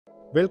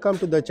Welcome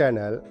to the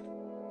channel.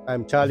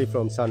 I'm Charlie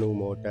from Sanu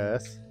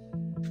Motors.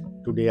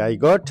 Today I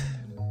got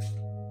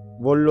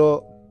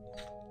Volvo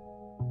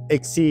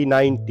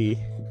XC90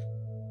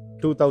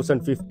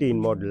 2015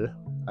 model.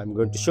 I'm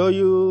going to show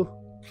you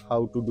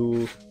how to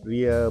do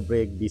rear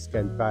brake disc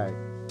and pad.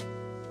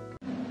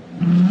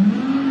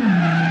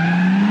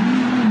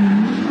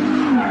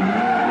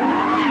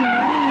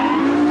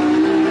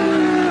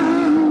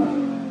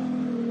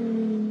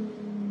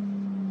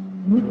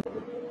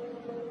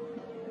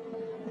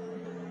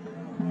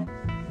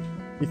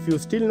 If you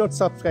still not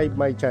subscribe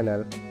my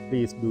channel,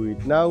 please do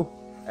it now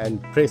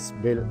and press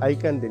bell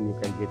icon, then you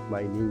can get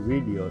my new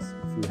videos.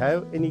 If you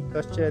have any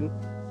question,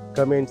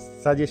 comments,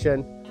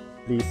 suggestion,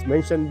 please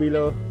mention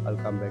below. I'll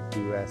come back to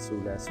you as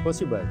soon as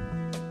possible.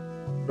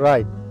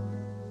 Right,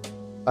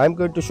 I'm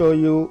going to show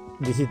you,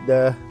 this is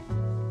the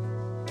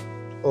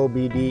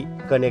OBD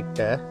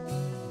connector.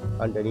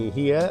 Underneath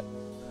here,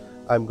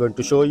 I'm going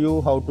to show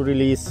you how to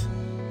release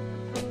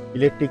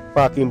electric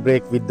parking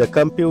brake with the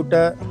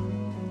computer.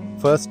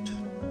 First,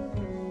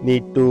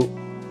 need to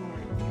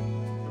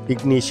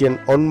ignition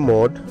on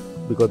mode,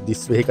 because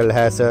this vehicle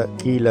has a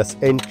keyless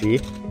entry.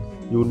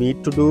 You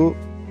need to do,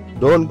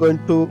 don't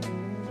going to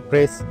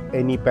press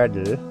any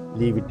pedal,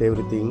 leave it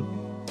everything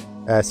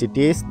as it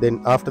is.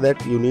 Then after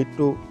that you need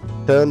to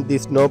turn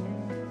this knob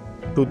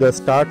to the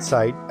start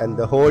side and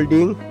the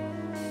holding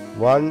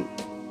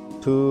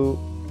 1, 2,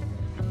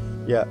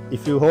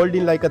 if you hold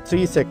in like a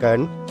 3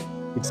 second,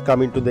 it's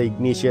coming to the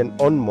ignition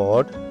on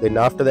mode. Then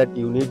after that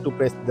you need to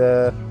press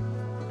the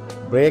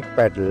brake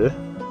pedal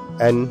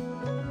and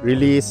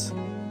release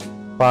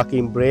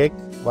parking brake.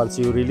 Once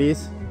you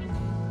release,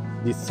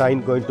 this sign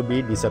going to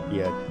be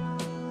disappeared.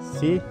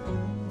 See,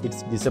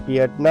 it's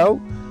disappeared now.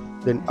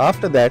 Then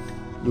after that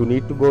you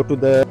need to go to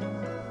the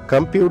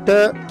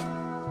computer,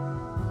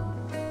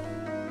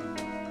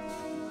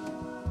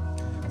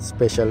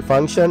 special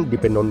function,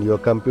 depend on your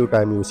computer.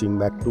 I'm using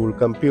Mac tool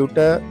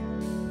computer.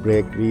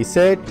 Brake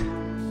reset,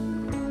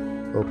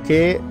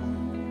 okay,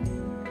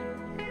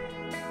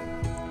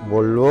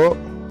 Volvo,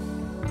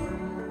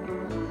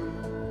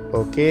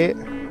 okay.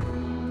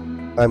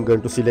 I'm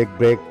going to select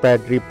brake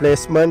pad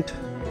replacement,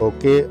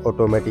 okay,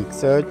 automatic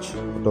search,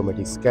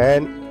 automatic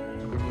scan.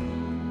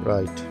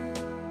 Right,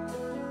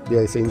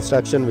 there is an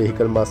instruction,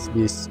 vehicle must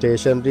be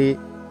stationary,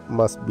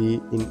 must be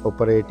in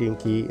operating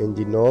key,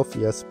 engine off,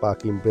 yes.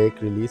 Parking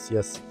brake release,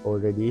 yes,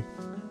 already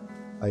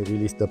I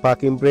released the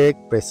parking brake.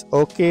 Press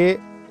OK.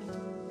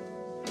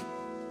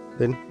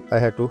 Then I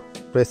have to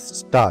press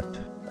start.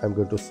 I'm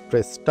going to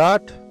press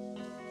start,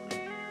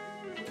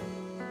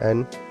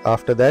 and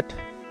after that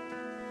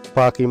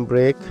parking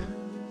brake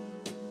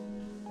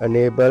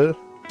enable,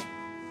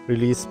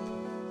 release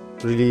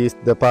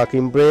the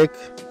parking brake,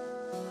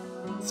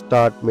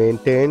 start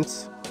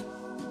maintenance,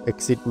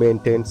 exit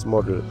maintenance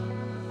model,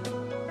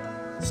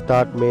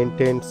 start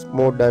maintenance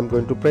mode. I'm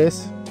going to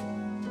press.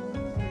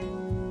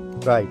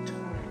 Right,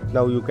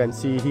 now you can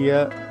see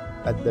here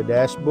at the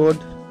dashboard,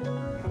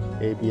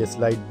 ABS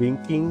light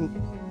blinking,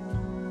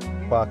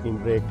 parking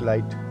brake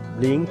light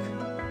blink.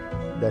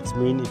 That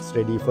means it's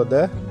ready for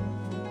the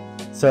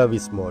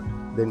service mode.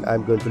 Then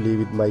I'm going to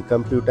leave it my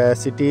computer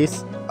as it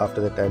is.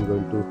 After that I'm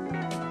going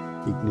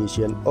to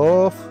ignition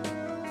off,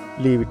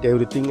 leave it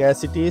everything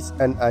as it is,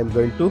 and I'm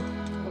going to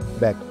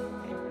back.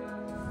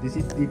 This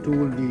is the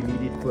tool we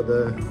needed for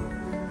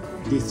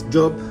this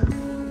job.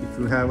 If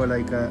you have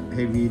like a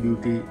heavy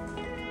duty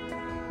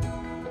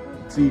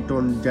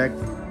 3-ton jack,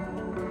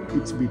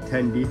 it's a bit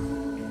handy.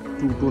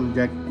 2-ton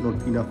jack not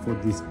enough for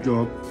this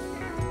job.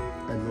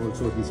 And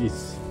also this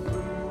is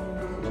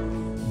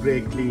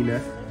brake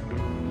cleaner,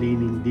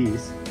 cleaning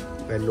this.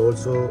 And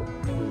also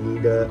we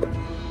need a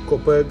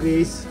copper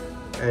grease,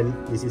 and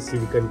this is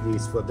silicone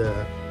grease for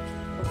the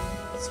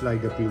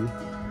slider pin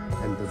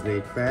and the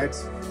brake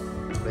pads.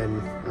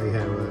 Then I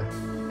have a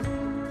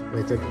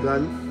ratchet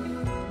gun,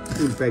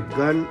 impact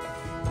gun.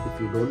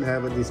 If you don't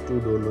have this tool,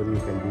 don't worry,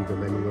 you can do the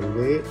manual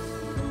way.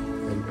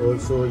 And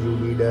also you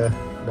need a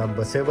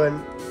number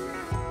 7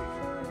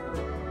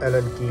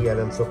 Allen key,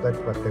 Allen socket,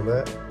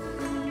 whatever,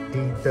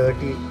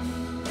 T30,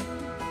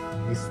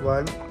 this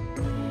one,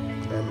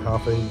 and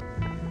half inch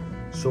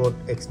short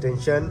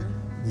extension.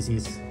 This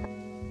is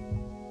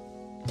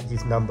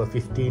number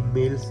 15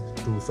 mils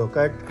 2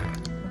 socket,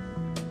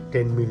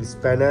 10 mil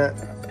spanner,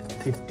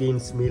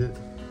 15 mil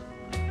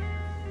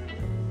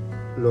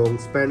long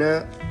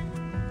spanner,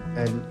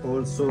 and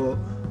also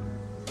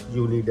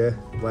you need a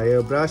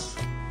wire brush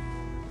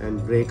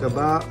and breaker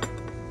bar,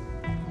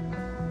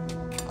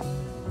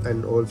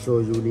 and also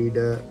you need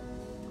a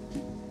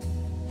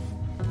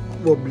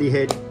wobbly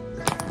head,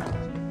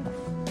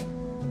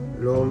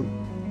 long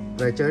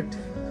ratchet,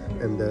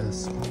 and the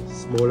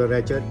smaller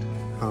ratchet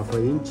half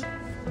an inch,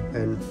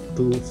 and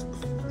 2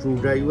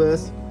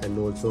 screwdrivers. And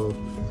also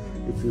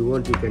if you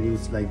want, you can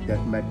use like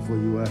that mat for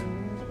your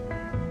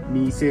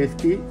knee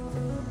safety.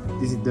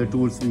 This is the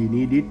tools we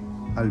needed.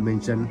 I'll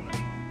mention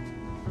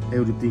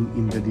everything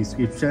in the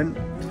description.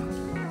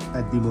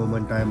 At the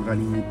moment I am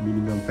running with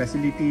minimum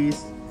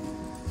facilities.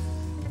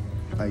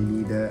 I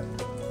need a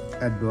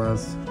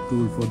advanced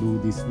tool for do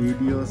these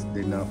videos.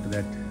 Then after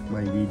that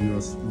my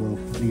videos more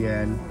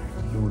clear and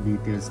more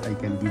details I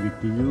can give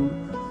it to you.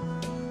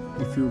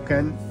 If you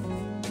can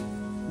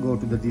go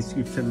to the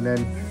description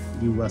and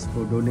give us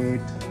for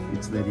donate,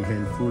 it's very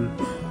helpful.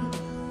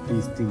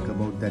 Please think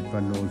about that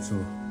one also.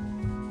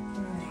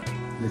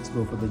 Let's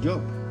go for the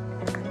job.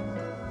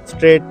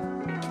 Straight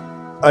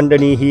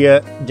underneath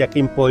here,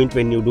 jacking point,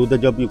 when you do the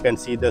job you can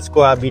see the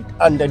square bit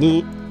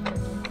underneath.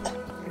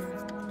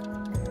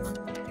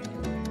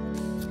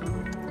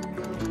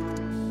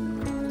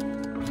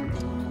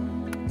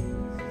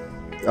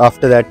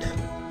 After that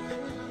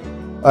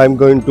I'm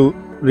going to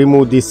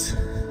remove this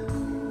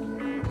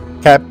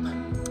cap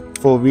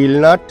for wheel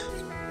nut.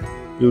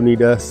 You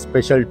need a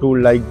special tool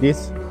like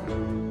this.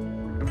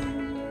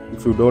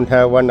 If you don't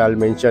have one, I'll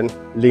mention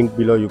link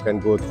below, you can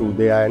go through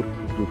there and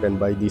you can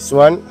buy this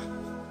one.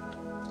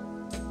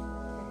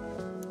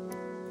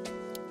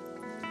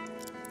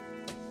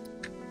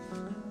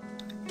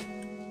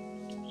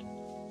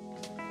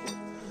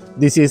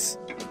 This is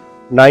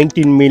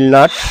 19 mil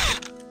nut.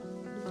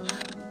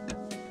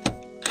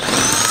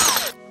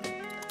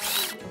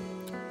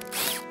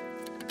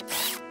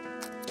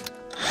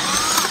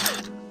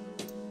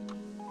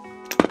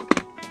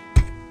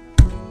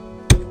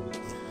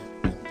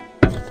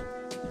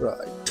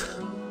 Right.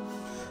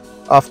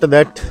 After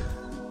that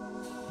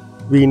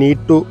we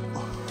need to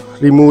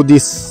remove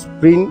this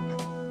spring.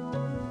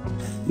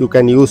 You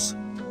can use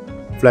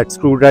flat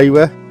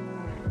screwdriver.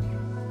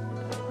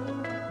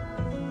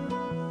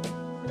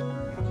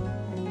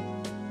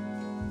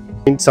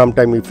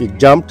 Sometime if it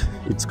jumped,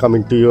 it's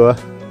coming to your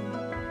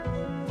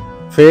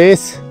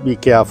face, be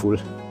careful.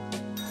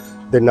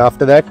 Then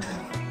after that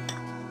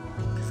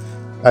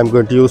I'm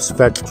going to use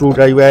flat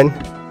screwdriver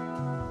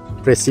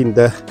and press in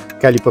the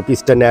caliper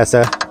piston as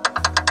a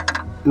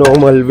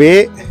normal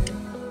way.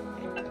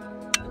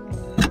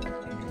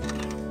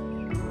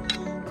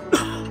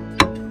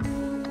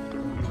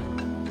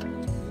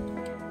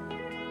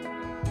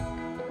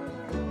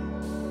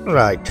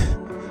 Right.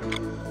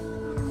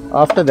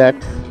 After that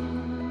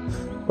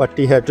what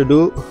we have to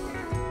do,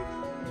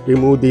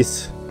 remove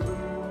this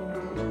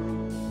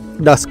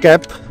dust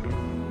cap.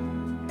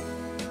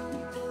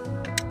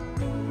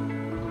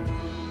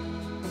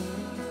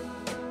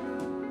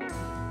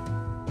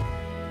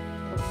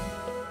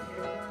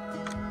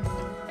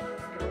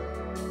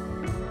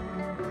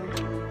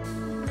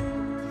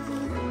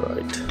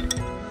 Right.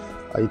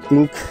 I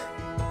think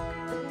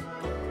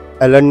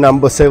Allen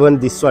number 7,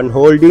 this one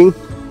holding.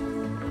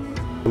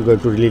 I'm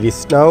going to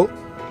release now.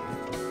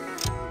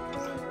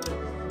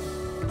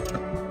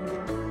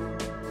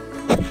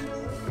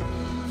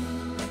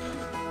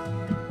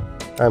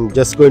 I'm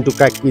just going to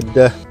crack with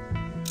the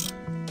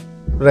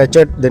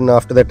ratchet. Then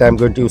after that I'm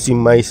going to use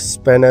my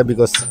spanner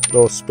because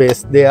no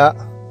space there.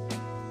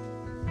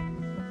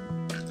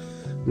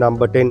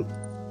 Number 10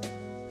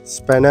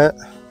 spanner,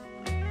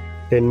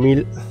 10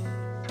 mil.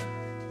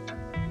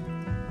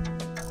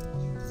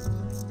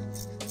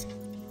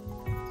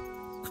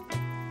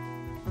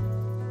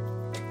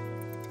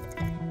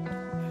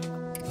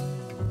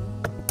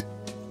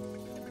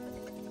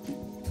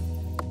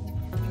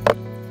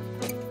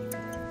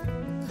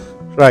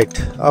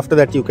 Right, after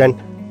that you can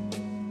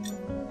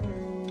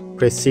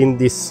press in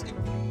this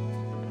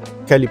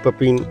caliper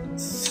pin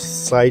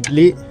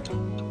sidely,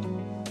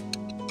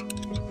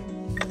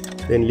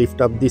 then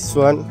lift up this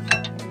one.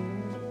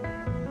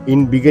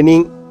 In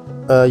beginning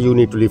you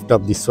need to lift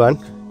up this one.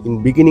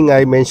 In beginning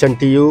I mentioned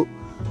to you,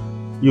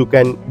 you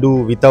can do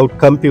without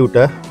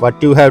computer.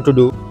 What you have to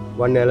do,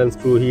 one Allen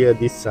screw here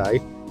this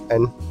side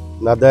and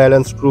another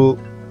Allen screw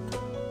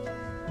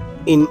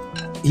in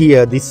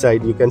here this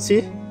side. You can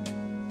see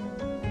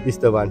this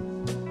is the one.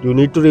 You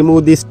need to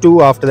remove these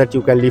two. After that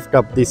you can lift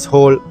up this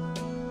whole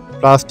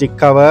plastic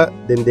cover.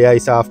 Then there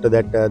is after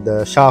that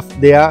the shaft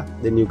there.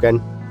 Then you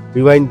can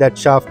rewind that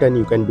shaft and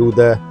you can do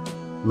the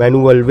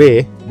manual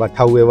way. But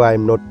however I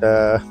am not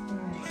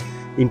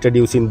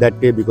introducing that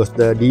way because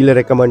the dealer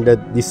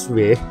recommended this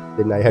way.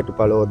 Then I had to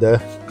follow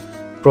the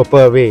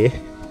proper way.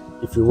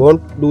 If you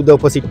want to do the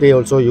opposite way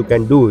also you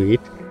can do it.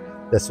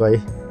 That's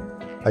why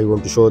I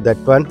want to show that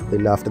one.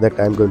 Then after that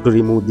I am going to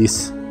remove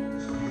this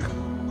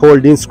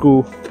holding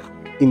screw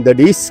in the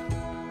disc.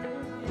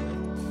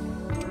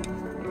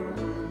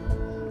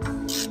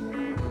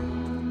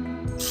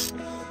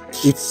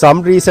 If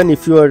some reason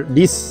if your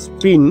disc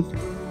spin,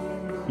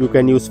 you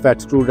can use fat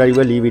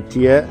screwdriver, leave it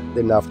here.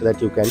 Then after that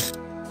you can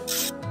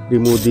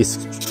remove this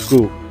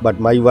screw. But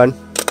my one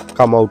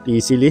come out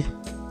easily.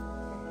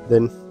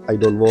 Then I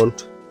don't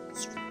want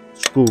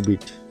screw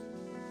bit.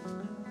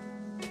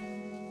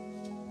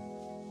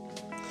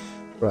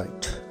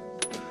 Right.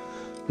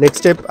 Next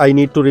step, I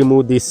need to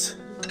remove this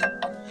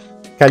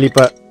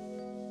caliper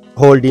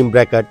holding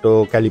bracket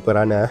or caliper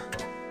runner.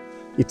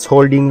 It's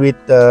holding with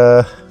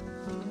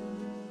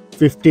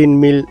 15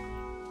 mil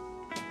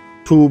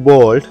 2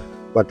 bolt,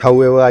 but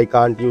however I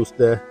can't use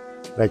the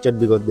ratchet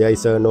because there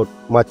is not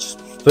much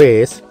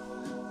space.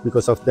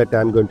 Because of that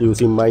I am going to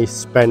use my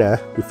spanner.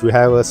 If you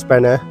have a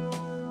spanner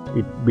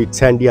it bits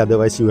handy,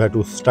 otherwise you have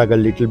to struggle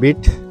a little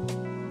bit.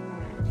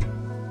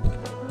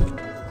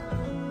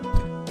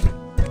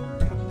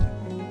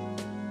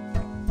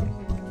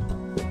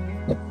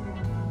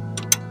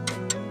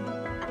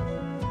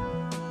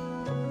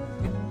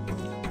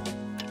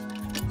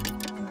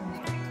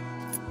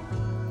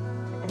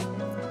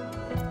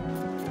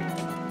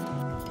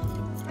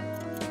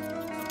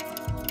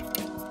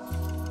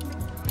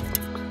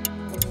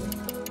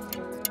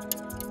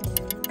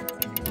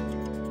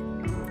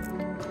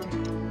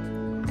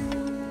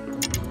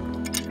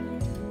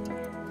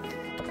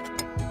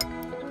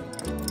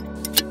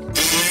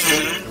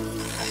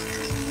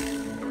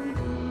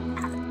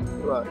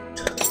 Right,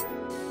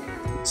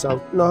 it's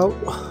out now.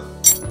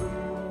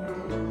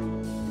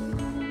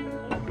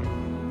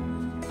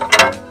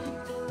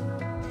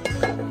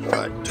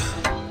 Right,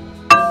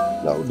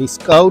 now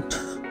disc out.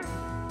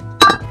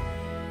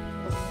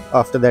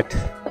 After that,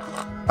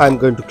 I'm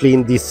going to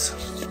clean this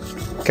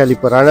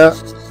caliper runner.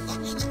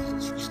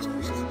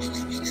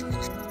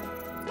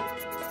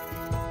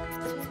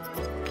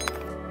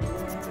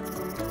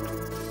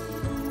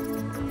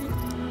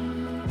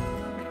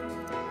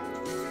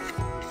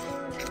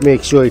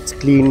 Make sure it's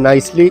clean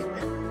nicely,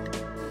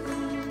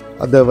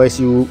 otherwise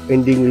you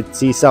ending with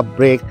seize-up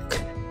brake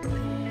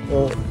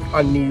or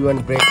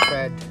uneven brake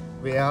pad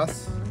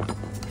wears.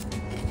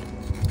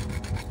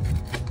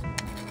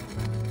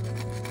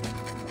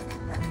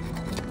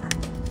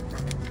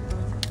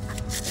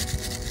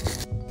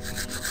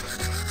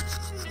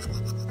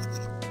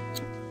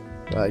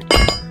 Right,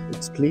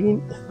 it's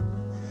clean.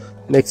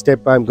 Next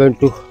step, I'm going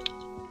to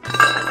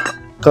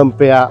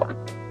compare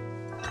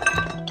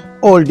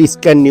old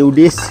disc and new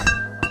disc.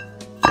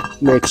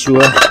 Make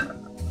sure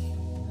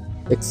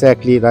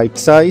exactly right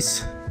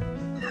size.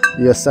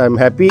 Yes, I'm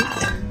happy.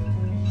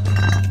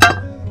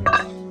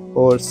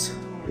 Also,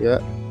 yeah,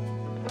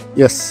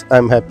 yes,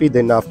 I'm happy.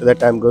 Then after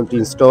that, I'm going to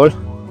install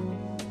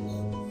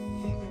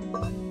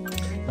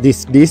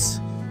this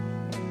disc.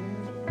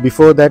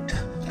 Before that,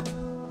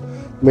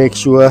 make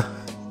sure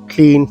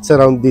clean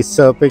surround this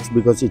surface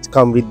because it's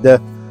come with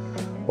the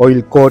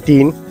oil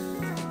coating.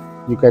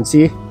 You can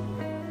see.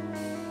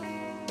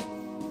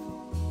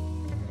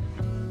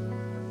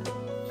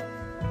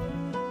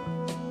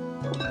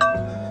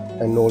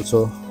 And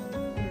also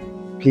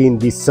clean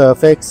this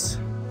surface.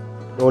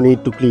 No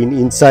need to clean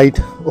inside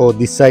or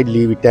this side,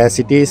 leave it as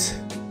it is.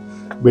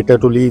 Better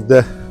to leave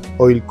the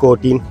oil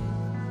coating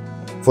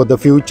for the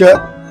future.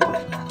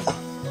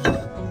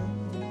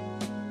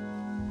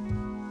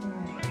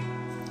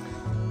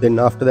 Then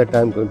after that,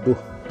 I'm going to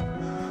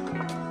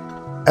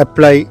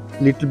apply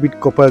little bit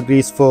copper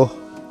grease for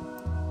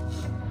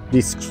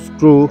this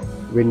screw.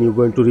 When you're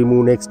going to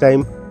remove next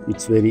time,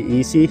 it's very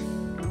easy.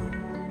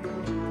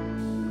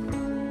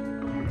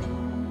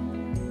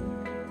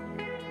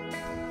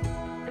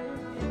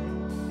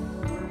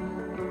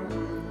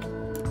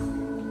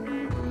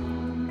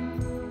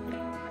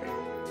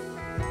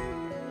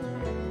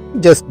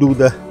 Just do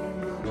the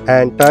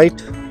hand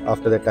tight.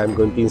 After that, I'm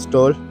going to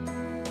install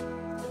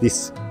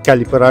this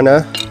caliper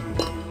runner.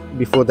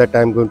 Before that,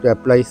 I'm going to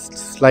apply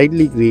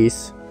slightly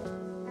grease,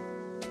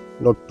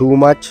 not too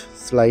much,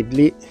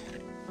 slightly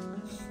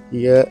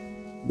here,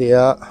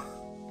 there,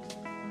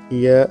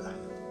 here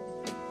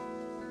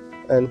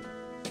and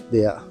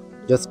there,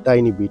 just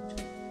tiny bit.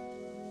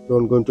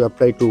 Don't going to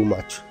apply too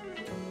much.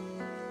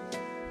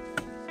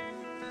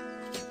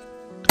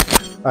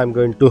 I'm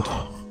going to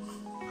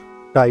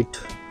tight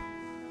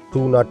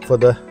 2 nuts for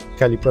the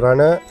caliper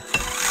runner.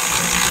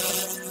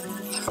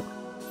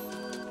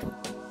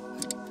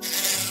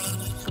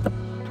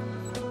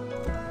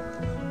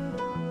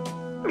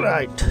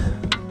 Right,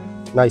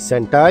 nice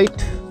and tight.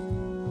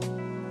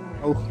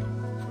 Now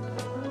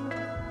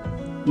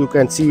you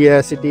can see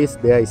as it is,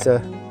 there is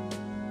a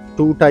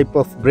 2 type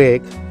of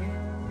brake.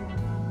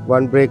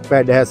 One brake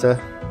pad has a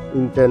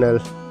internal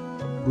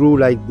groove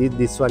like this.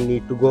 This one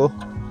need to go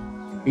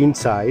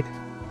inside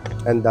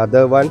and the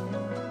other one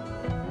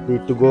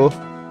need to go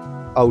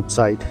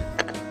outside.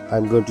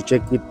 I'm going to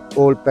check with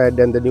old pad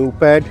and the new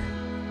pad,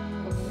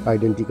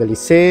 identically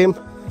same.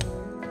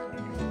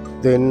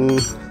 Then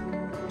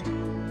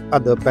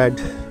other pad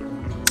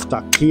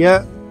stuck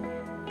here.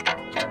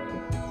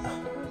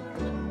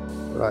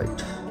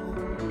 Right,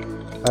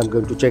 I'm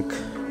going to check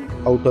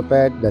outer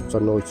pad, that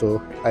one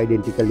also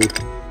identically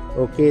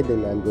okay.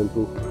 Then I'm going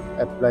to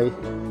apply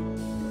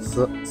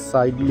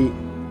sidely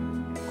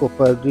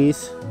copper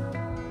grease.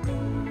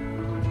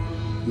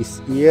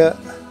 This here,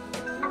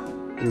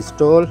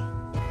 install.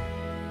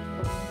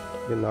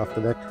 Then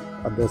after that,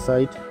 other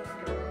side,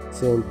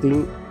 same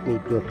thing,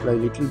 need to apply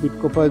little bit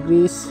copper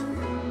grease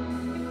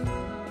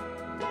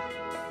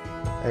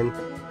and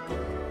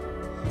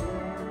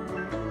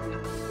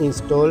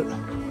install.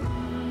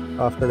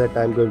 After that,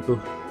 I'm going to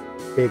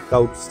take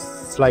out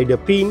slider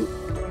pin.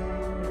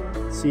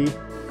 See,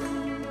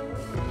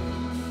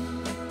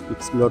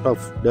 it's a lot of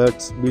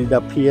dirt build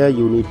up here,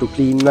 you need to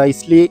clean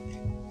nicely.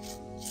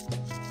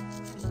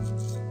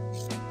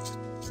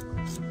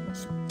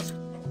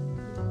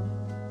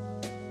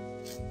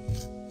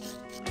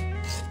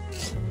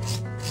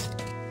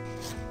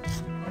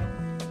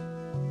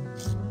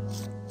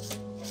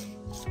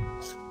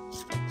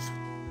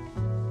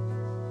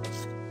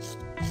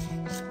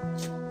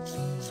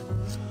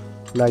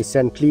 nice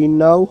and clean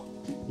now,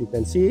 you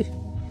can see.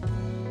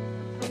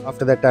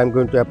 After that I'm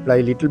going to apply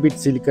a little bit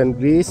silicone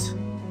grease.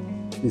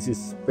 This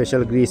is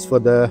special grease for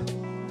the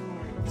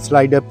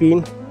slider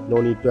pin.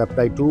 No need to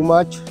apply too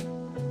much,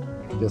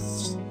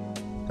 just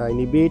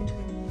tiny bit.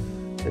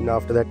 And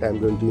after that I'm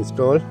going to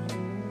install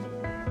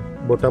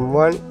bottom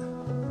one.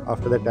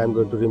 After that I'm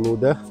going to remove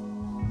the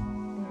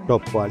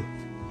top one.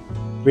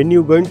 When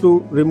you're going to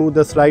remove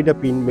the slider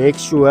pin, make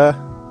sure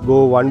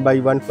go one by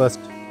one first.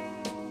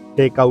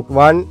 Take out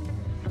one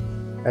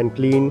and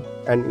clean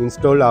and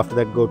install. After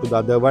that go to the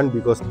other one,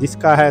 because this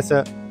car has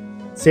a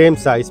same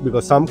size,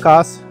 because some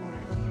cars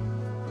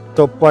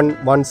top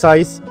one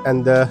size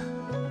and the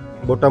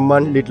bottom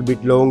one little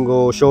bit longer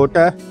or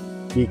shorter.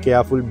 Be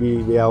careful, be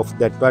aware of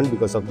that one.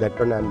 Because of that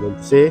one I'm going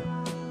to say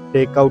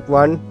take out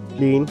one,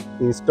 clean,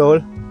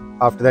 install.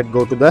 After that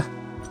go to the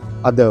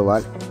other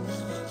one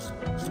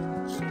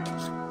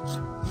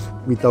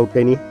without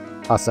any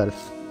hassle.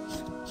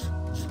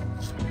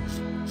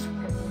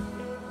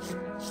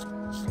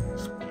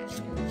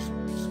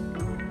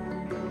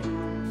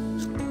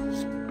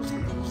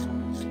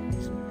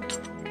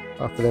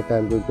 After that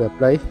I'm going to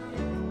apply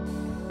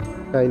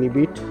tiny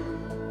bit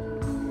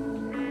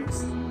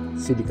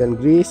silicone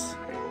grease.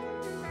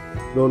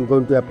 Don't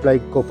going to apply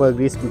copper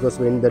grease, because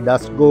when the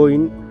dust go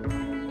in,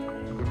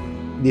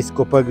 this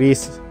copper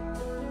grease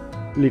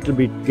little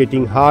bit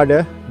getting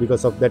harder.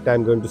 Because of that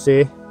I'm going to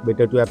say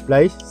better to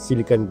apply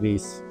silicone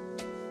grease.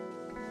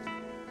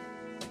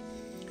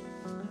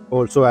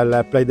 Also I'll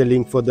apply the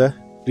link for the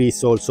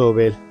grease also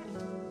well.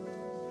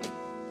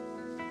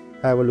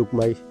 Have a look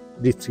my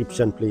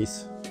description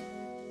please.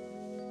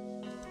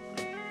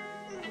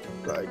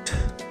 Right,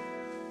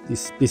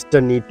 this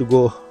piston need to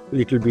go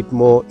little bit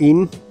more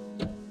in.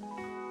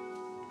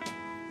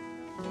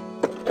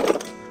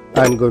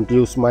 I'm going to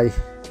use my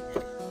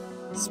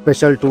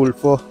special tool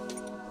for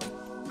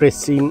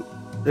pressing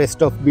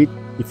rest of bit.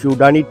 If you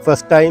done it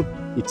first time,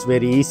 it's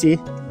very easy.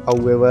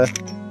 However,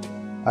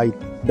 I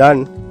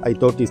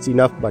thought it's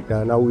enough, but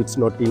now it's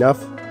not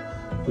enough.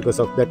 Because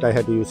of that I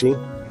had to using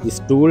this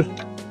tool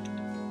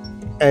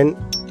and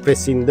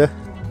pressing the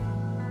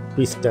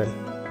piston.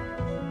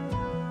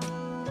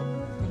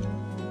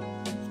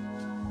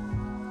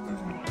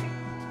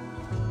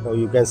 Now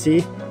you can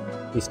see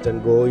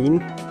piston go in.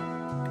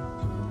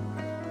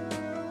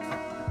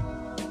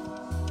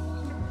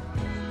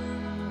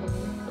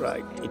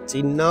 Right, it's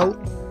in now.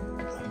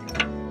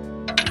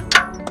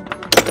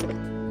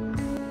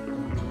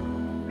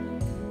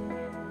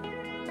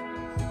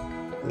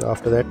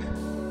 After that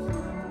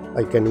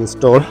I can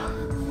install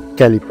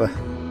caliper.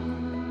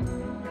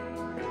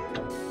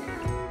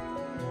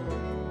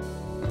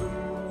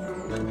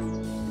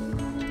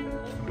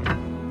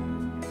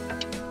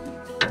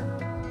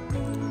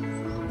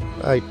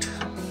 Right,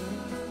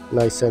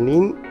 nice and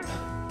in.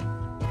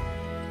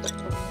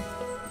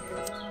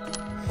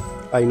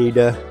 I need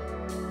a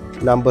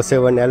number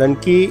 7 Allen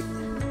key.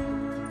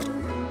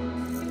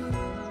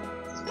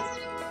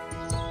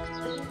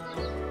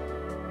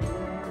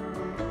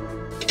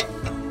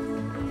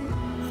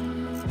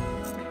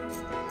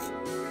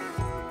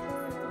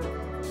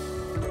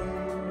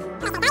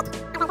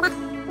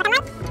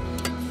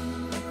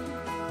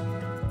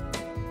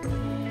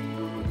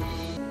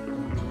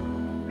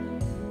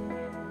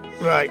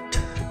 Right,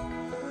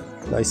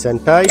 nice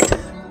and tight.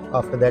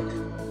 After that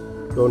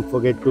don't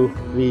forget to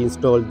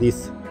reinstall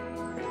this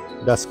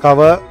dust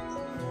cover.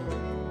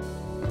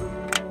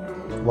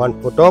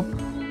 One for top,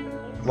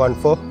 one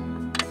for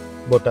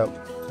bottom.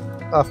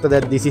 After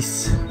that this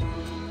is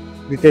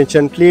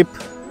retention clip.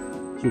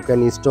 You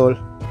can install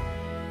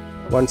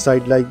one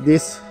side like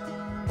this,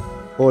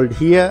 hold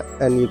here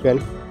and you can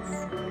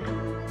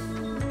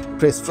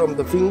press from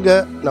the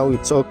finger. Now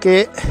it's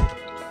okay.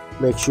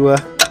 Make sure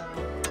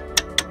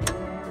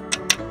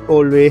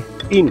all way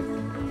in.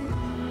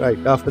 Right,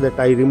 after that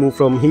I remove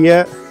from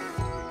here.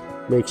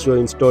 Make sure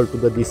install to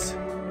this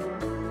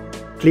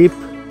clip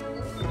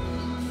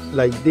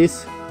like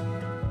this,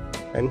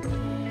 and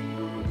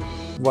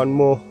one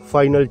more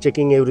final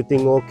checking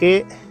everything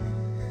okay.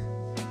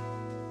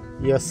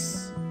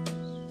 Yes,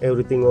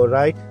 everything all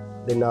right.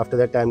 Then after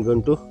that I'm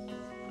going to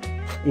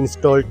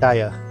install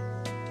tire.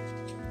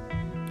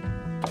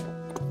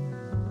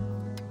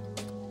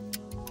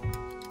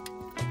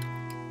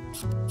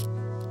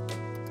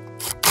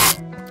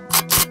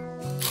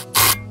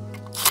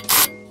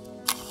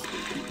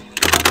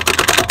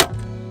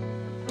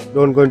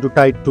 Don't going to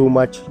tight too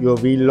much your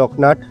wheel lock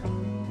nut.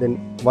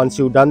 Then once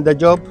you've done the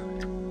job,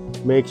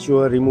 make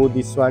sure remove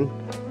this one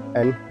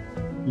and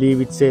leave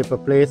it safer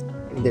place.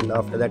 Then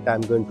after that I'm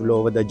going to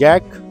lower the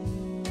jack.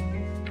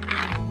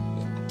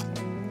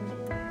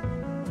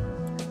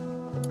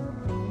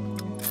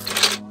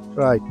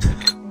 Right,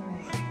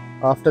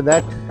 after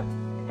that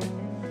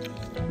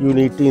you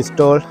need to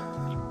install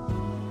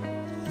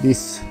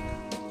these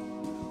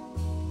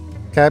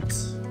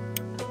caps.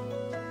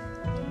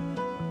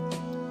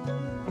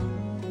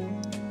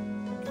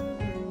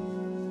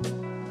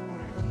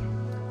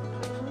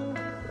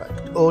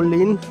 All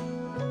in,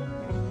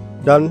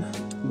 done.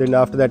 Then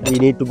after that we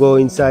need to go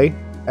inside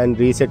and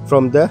reset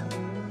from the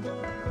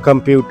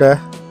computer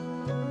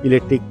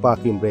electric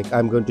parking brake.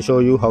 I'm going to show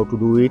you how to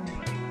do it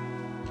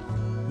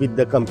with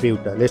the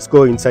computer. Let's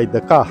go inside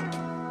the car.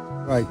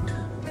 Right,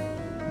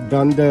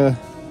 done the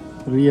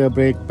rear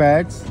brake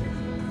pads.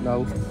 Now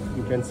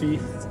you can see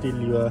still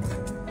your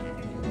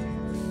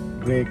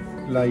brake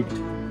light,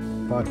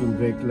 parking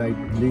brake light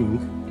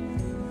blink.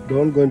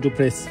 Don't going to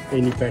press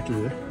any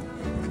pedal.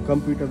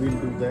 Computer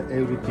will do the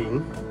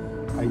everything.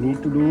 I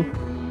need to do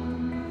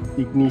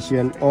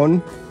ignition on,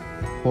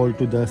 hold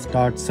to the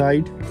start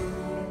side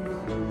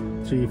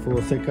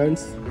 3-4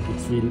 seconds,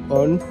 it will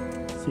on.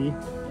 See,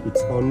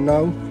 it's on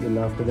now. Then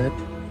after that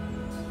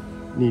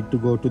need to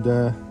go to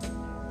the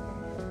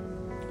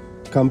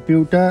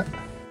computer,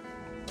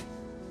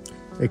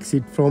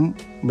 exit from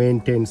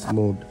maintenance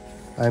mode.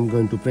 I'm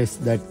going to press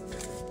that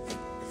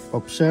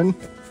option.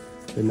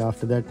 Then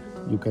after that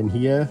you can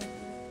hear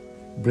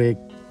brake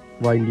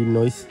winding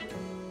noise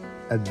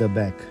at the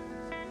back.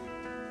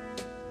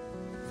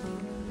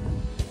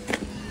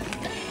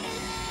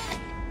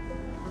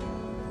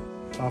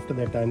 After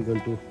that I'm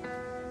going to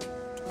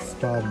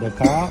start the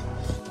car.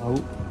 Now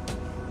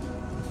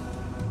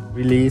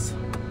release,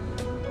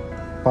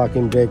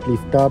 parking brake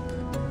lift up,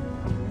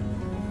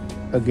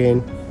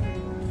 again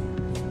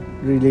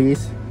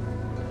release.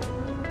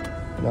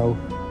 Now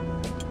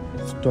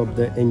stop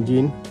the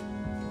engine.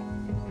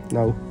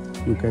 Now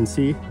you can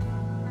see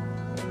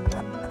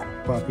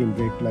parking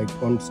brake light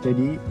on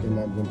steady. Then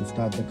I'm going to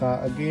start the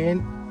car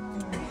again.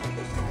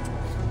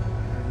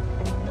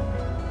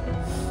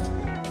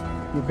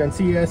 You can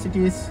see as it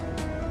is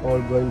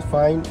all going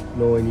fine,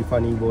 no any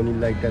funny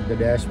warning light at the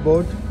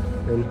dashboard.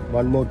 Then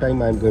one more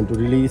time I'm going to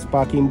release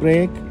parking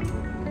brake.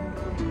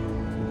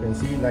 You can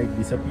see light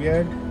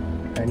disappeared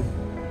and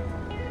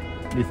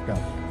lift up.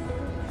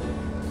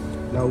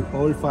 Now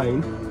all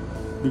fine,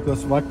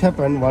 because what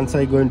happened once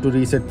I going to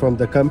reset from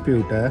the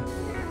computer,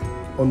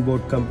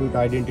 onboard computer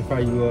identify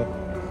your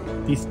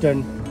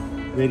piston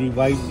very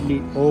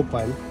widely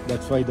open.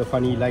 That's why the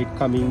funny light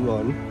coming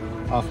on.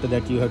 After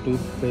that you have to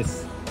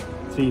press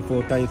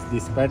 3-4 times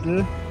this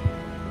pedal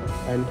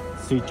and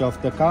switch off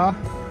the car,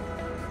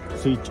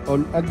 switch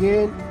on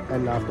again,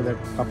 and after that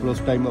couple of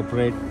times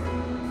operate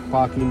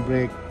parking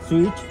brake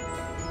switch.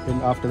 Then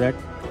after that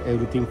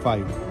everything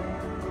fine.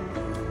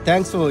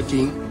 Thanks for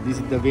watching. This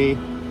is the way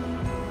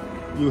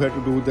you have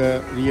to do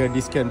the rear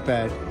disc and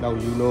pad. Now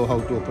you know how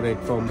to operate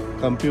from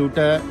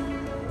computer,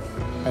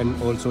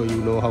 and also you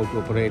know how to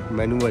operate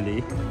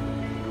manually.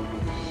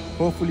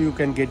 Hopefully you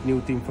can get new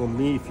thing from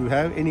me. If you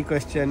have any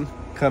question,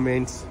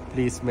 comments,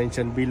 please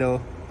mention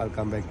below. I'll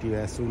come back to you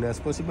as soon as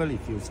possible.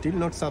 If you still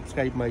not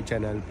subscribe my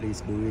channel,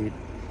 please do it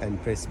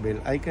and press bell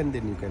icon,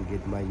 then you can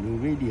get my new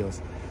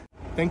videos.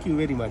 Thank you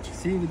very much.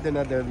 See you with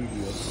another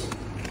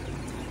video.